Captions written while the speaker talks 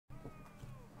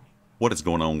What is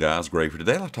going on, guys? Grave here.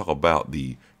 Today I'll talk about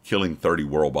the killing 30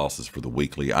 world bosses for the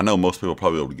weekly. I know most people will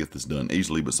probably be able to get this done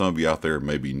easily, but some of you out there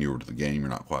may be newer to the game. You're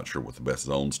not quite sure what the best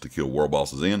zones to kill world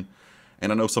bosses in.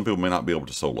 And I know some people may not be able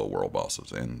to solo world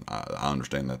bosses, and I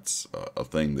understand that's a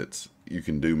thing that you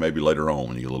can do maybe later on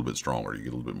when you get a little bit stronger, you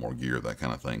get a little bit more gear, that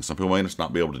kind of thing. Some people may just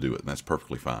not be able to do it, and that's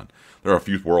perfectly fine. There are a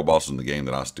few world bosses in the game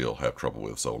that I still have trouble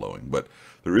with soloing, but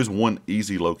there is one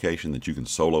easy location that you can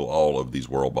solo all of these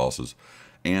world bosses,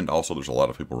 and also there's a lot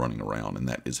of people running around, and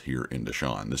that is here in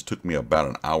Deshaun. This took me about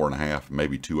an hour and a half,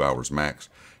 maybe 2 hours max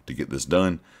to get this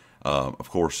done. Of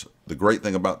course, the great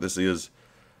thing about this is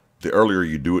the earlier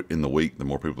you do it in the week, the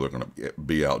more people are going to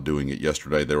be out doing it.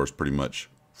 Yesterday, there was pretty much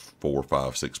 4,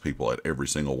 5, 6 people at every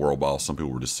single world boss. Some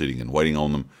people were just sitting and waiting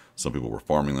on them. Some people were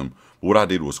farming them. But what I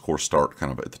did was, of course, start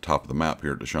kind of at the top of the map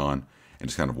here at Deshaun and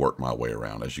just kind of work my way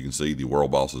around. As you can see, the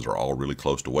world bosses are all really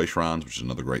close to way shrines, which is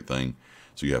another great thing.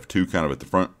 So you have 2 kind of at the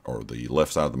front or the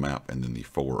left side of the map, and then the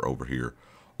 4 over here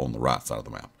on the right side of the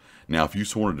map. Now, if you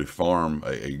just wanted to farm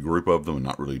a group of them and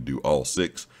not really do all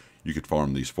 6, you could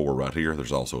farm these 4 right here.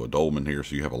 There's also a dolmen here,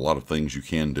 so you have a lot of things you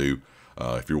can do.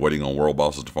 If you're waiting on world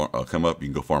bosses to come up, you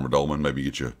can go farm a dolmen, maybe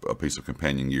get you a piece of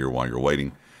companion gear while you're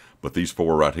waiting. But these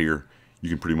 4 right here, you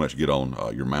can pretty much get on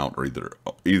your mount or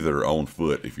either on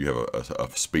foot if you have a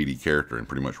speedy character and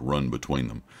pretty much run between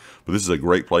them. But this is a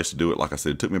great place to do it. Like I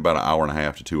said, it took me about an hour and a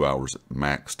half to 2 hours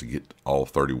max to get all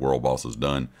 30 world bosses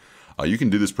done. You can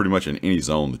do this pretty much in any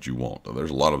zone that you want.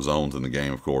 There's a lot of zones in the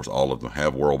game, of course. All of them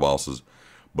have world bosses.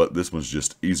 But this one's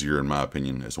just easier in my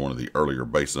opinion. It's one of the earlier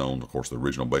base zones, of course, the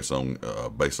original base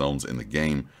zones in the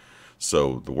game.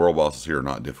 So the world bosses here are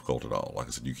not difficult at all. Like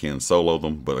I said, you can solo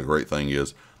them, but a great thing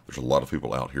is there's a lot of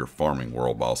people out here farming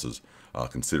world bosses,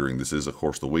 considering this is, of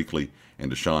course, the weekly, and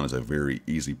Deshaun is a very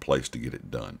easy place to get it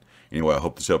done. Anyway, I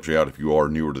hope this helps you out. If you are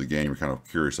newer to the game, you're kind of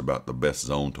curious about the best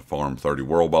zone to farm 30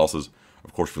 world bosses.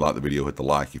 Of course, if you like the video, hit the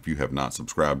like. If you have not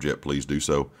subscribed yet, please do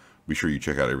so. Be sure you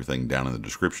check out everything down in the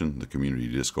description, the community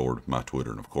Discord, my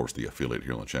Twitter, and of course the affiliate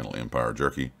here on the channel, Empire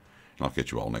Jerky. And I'll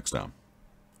catch you all next time.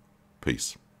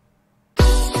 Peace.